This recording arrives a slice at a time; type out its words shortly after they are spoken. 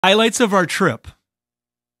Highlights of our trip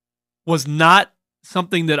was not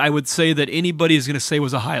something that I would say that anybody is going to say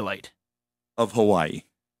was a highlight. Of Hawaii.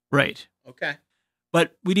 Right. Okay.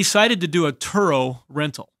 But we decided to do a Turo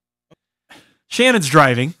rental. Shannon's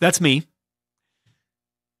driving. That's me.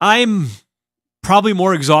 I'm probably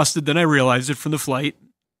more exhausted than I realized it from the flight,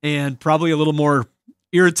 and probably a little more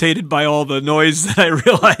irritated by all the noise than I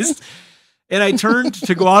realized. And I turned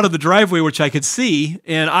to go out of the driveway, which I could see,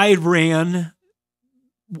 and I ran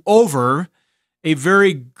over a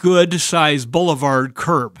very good-sized boulevard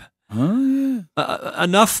curb. Oh, yeah.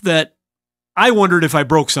 Enough that I wondered if I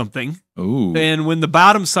broke something. Ooh. And when the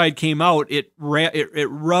bottom side came out, it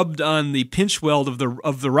rubbed on the pinch weld of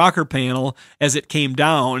the rocker panel as it came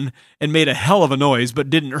down and made a hell of a noise, but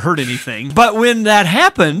didn't hurt anything. But when that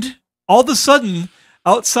happened, all of a sudden,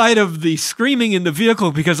 outside of the screaming in the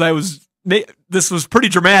vehicle, because this was pretty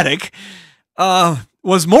dramatic,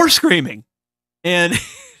 was more screaming. And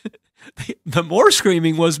the more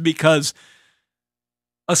screaming was because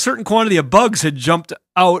a certain quantity of bugs had jumped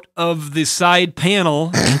out of the side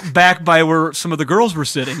panel back by where some of the girls were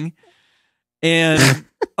sitting. And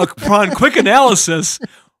upon quick analysis,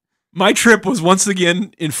 my trip was once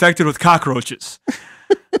again infected with cockroaches.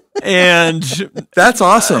 And that's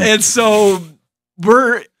awesome. And so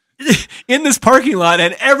we're in this parking lot,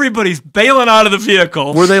 and everybody's bailing out of the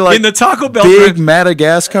vehicle. Were they like in the Taco Bell big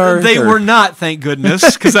Madagascar? They were not, thank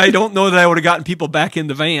goodness, because I don't know that I would have gotten people back in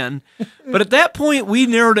the van. But at that point, we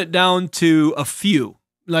narrowed it down to a few,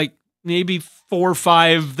 like maybe 4 or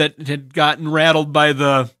 5 that had gotten rattled by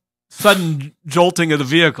the sudden jolting of the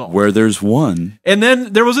vehicle. Where there's one. And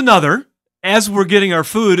then there was another. As we're getting our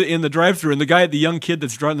food in the drive-thru, and the young kid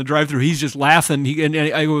that's driving the drive-thru, he's just laughing. He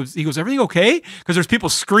goes, everything okay? Because there's people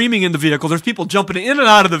screaming in the vehicle. There's people jumping in and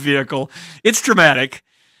out of the vehicle. It's dramatic.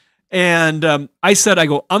 And I said, I'm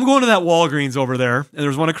going to that Walgreens over there, and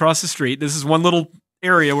there's one across the street. This is one little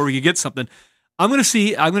area where we could get something. I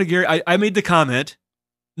made the comment,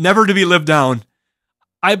 never to be lived down.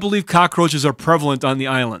 I believe cockroaches are prevalent on the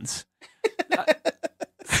islands.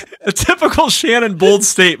 A typical Shannon bold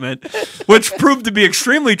statement, which proved to be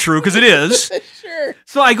extremely true because it is. Sure.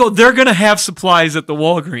 So I go, they're going to have supplies at the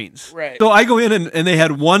Walgreens. Right. So I go in and they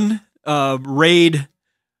had one Raid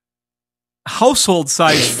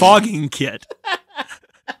household-sized fogging kit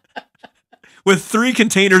with 3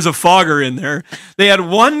 containers of fogger in there. They had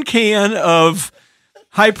 1 can of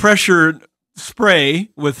high-pressure spray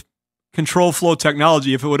with control flow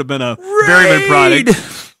technology if it would have been a Berryman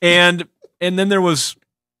product. And then there was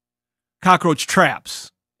cockroach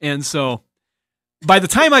traps. And so by the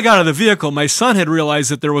time I got out of the vehicle, my son had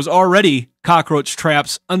realized that there was already cockroach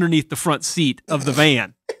traps underneath the front seat of the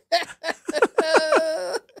van.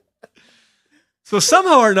 So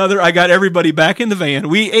somehow or another, I got everybody back in the van.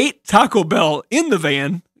 We ate Taco Bell in the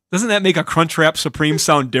van. Doesn't that make a Crunchwrap Supreme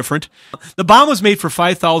sound different? The bomb was made for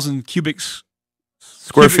 5,000 cubic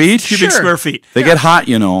square feet. They get hot,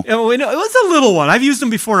 you know. It was a little one. I've used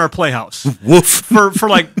them before in our playhouse. Woof. For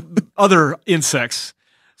like other insects.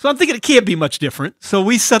 So I'm thinking it can't be much different. So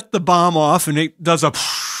we set the bomb off, and it does a...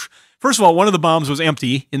 First of all, one of the bombs was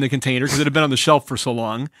empty in the container because it had been on the shelf for so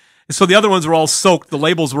long. And so the other ones were all soaked. The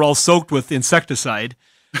labels were all soaked with insecticide.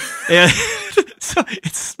 And so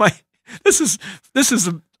this is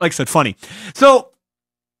like I said, funny. So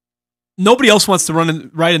nobody else wants to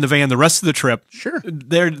ride in the van the rest of the trip. Sure.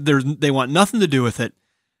 They want nothing to do with it.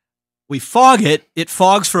 We fog it. It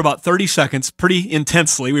fogs for about 30 seconds pretty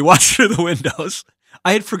intensely. We watch through the windows.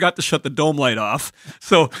 I had forgot to shut the dome light off.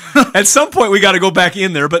 So at some point we got to go back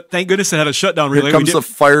in there, but thank goodness it had a shutdown relay. Here comes the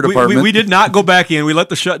fire department. We did not go back in. We let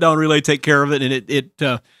the shutdown relay take care of it. And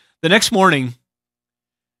the next morning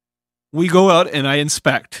we go out and I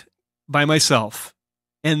inspect by myself,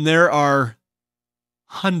 and there are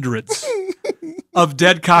hundreds of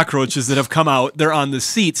dead cockroaches that have come out. They're on the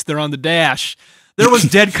seats. They're on the dash. There was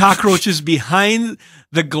dead cockroaches behind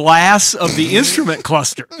the glass of the instrument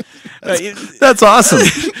cluster. That's awesome.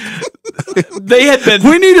 They had been.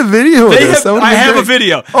 We need a video of this. I have a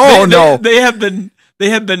video. Oh no! They had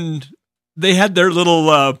their little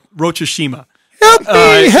Roachishima. Help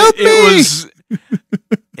me! Help me! It was,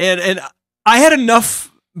 and I had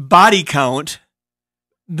enough body count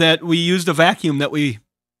that we used a vacuum that we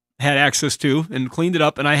had access to and cleaned it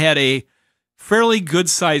up, and I had a fairly good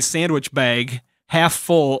sized sandwich bag half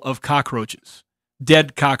full of cockroaches,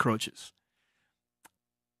 dead cockroaches.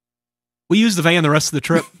 We used the van the rest of the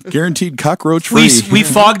trip. Guaranteed cockroach free. We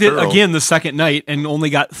fogged it again the second night and only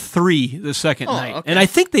got 3 the second night. Okay. And I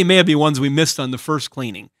think they may have been ones we missed on the first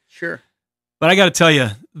cleaning. Sure. But I got to tell you,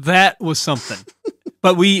 that was something.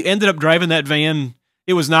 But we ended up driving that van.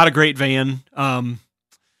 It was not a great van.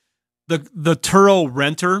 The Turo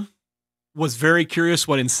renter was very curious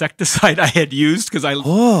what insecticide I had used because I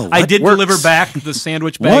did deliver back the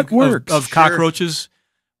sandwich bag of cockroaches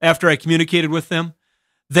after I communicated with them.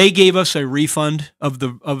 They gave us a refund of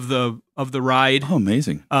the ride. Oh,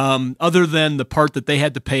 amazing! Other than the part that they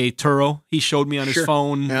had to pay Turo, he showed me on his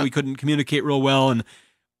phone. Yeah. We couldn't communicate real well, and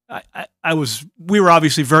we were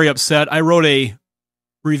obviously very upset. I wrote a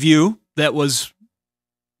review that was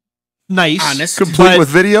nice, honest, complete with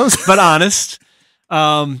videos, but honest.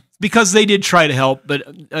 Because they did try to help, but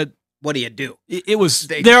what do you do? It was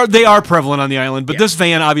they are prevalent on the island, but this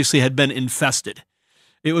van obviously had been infested.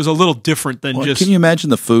 It was a little different than just. Can you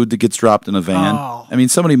imagine the food that gets dropped in a van? Oh. I mean,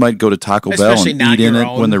 somebody might go to Taco Bell and eat in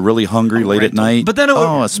it when they're really hungry late at night. But then,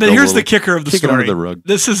 but here's the kicker of the story. Under the rug.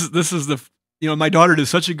 This is the my daughter did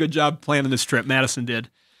such a good job planning this trip. Madison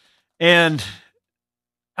did, and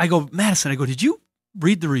I go, Madison. I go, did you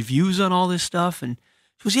read the reviews on all this stuff? And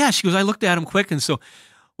she goes, yeah. She goes, I looked at them quick, and so.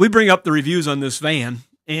 We bring up the reviews on this van,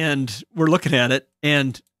 and we're looking at it,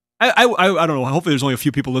 and I don't know. Hopefully, there's only a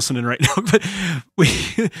few people listening right now. But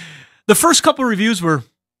the first couple of reviews were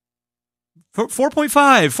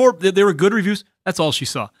 4.5. 4. They were good reviews. That's all she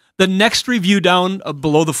saw. The next review down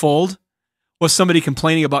below the fold was somebody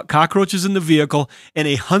complaining about cockroaches in the vehicle and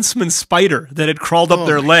a huntsman spider that had crawled up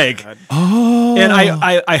their leg. God. Oh, and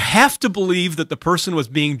I have to believe that the person was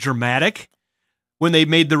being dramatic when they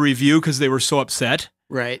made the review because they were so upset.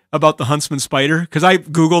 Right. About the huntsman spider, because I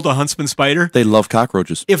Googled a huntsman spider. They love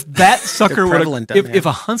cockroaches. If that sucker would have, if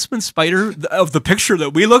a huntsman spider of the picture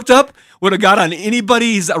that we looked up would have got on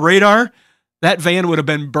anybody's radar, that van would have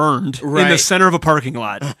been burned in the center of a parking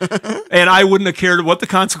lot. And I wouldn't have cared what the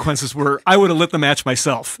consequences were. I would have lit the match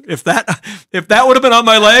myself. If that would have been on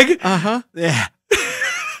my leg, yeah.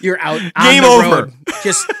 You're out. Game over. Road.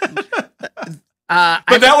 Just. But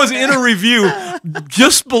that was in a review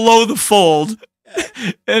just below the fold.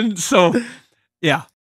 And so, yeah.